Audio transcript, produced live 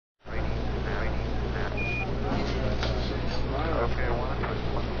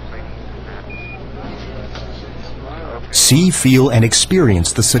See, feel, and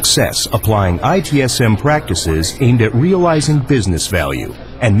experience the success applying ITSM practices aimed at realizing business value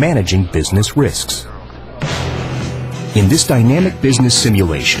and managing business risks. In this dynamic business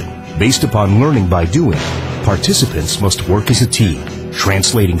simulation, based upon learning by doing, participants must work as a team,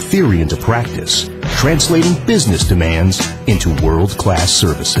 translating theory into practice, translating business demands into world-class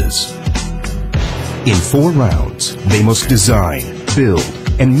services. In 4 rounds, they must design, build,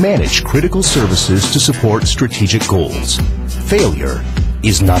 and manage critical services to support strategic goals. Failure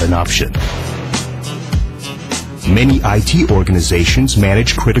is not an option. Many IT organizations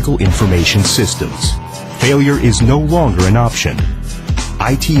manage critical information systems. Failure is no longer an option.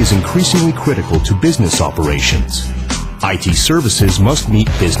 IT is increasingly critical to business operations. IT services must meet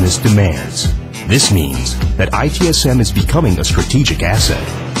business demands. This means that ITSM is becoming a strategic asset.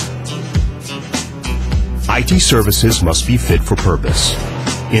 IT services must be fit for purpose.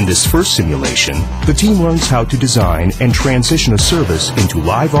 In this first simulation, the team learns how to design and transition a service into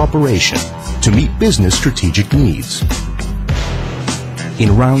live operation to meet business strategic needs.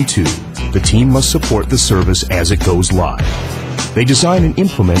 In round 2, the team must support the service as it goes live. They design and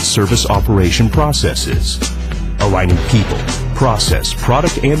implement service operation processes, aligning people, process,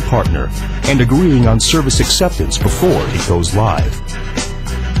 product, and partner, and agreeing on service acceptance before it goes live.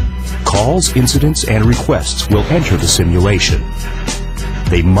 Calls, incidents, and requests will enter the simulation.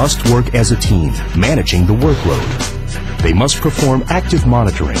 They must work as a team, managing the workload. They must perform active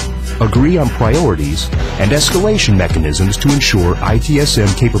monitoring, agree on priorities, and escalation mechanisms to ensure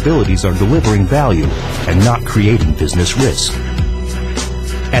ITSM capabilities are delivering value and not creating business risk.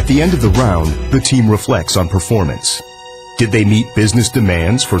 At the end of the round, the team reflects on performance. Did they meet business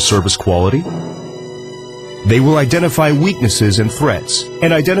demands for service quality? They will identify weaknesses and threats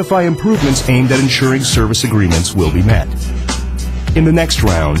and identify improvements aimed at ensuring service agreements will be met. In the next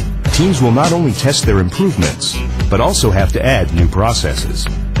round, teams will not only test their improvements, but also have to add new processes.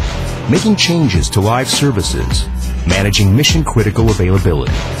 Making changes to live services, managing mission-critical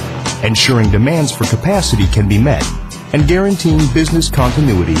availability, ensuring demands for capacity can be met, and guaranteeing business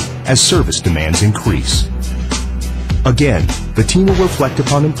continuity as service demands increase. Again, the team will reflect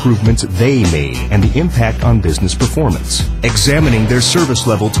upon improvements they made and the impact on business performance, examining their service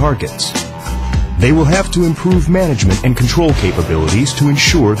level targets. They will have to improve management and control capabilities to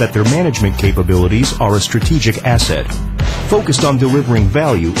ensure that their management capabilities are a strategic asset, focused on delivering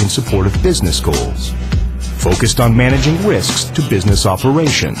value in support of business goals, focused on managing risks to business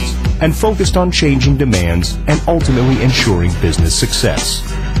operations, and focused on changing demands and ultimately ensuring business success.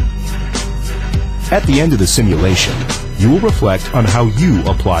 At the end of the simulation, you will reflect on how you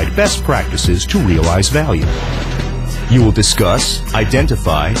applied best practices to realize value. You will discuss,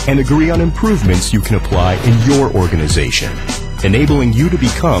 identify, and agree on improvements you can apply in your organization, enabling you to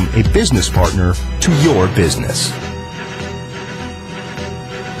become a business partner to your business.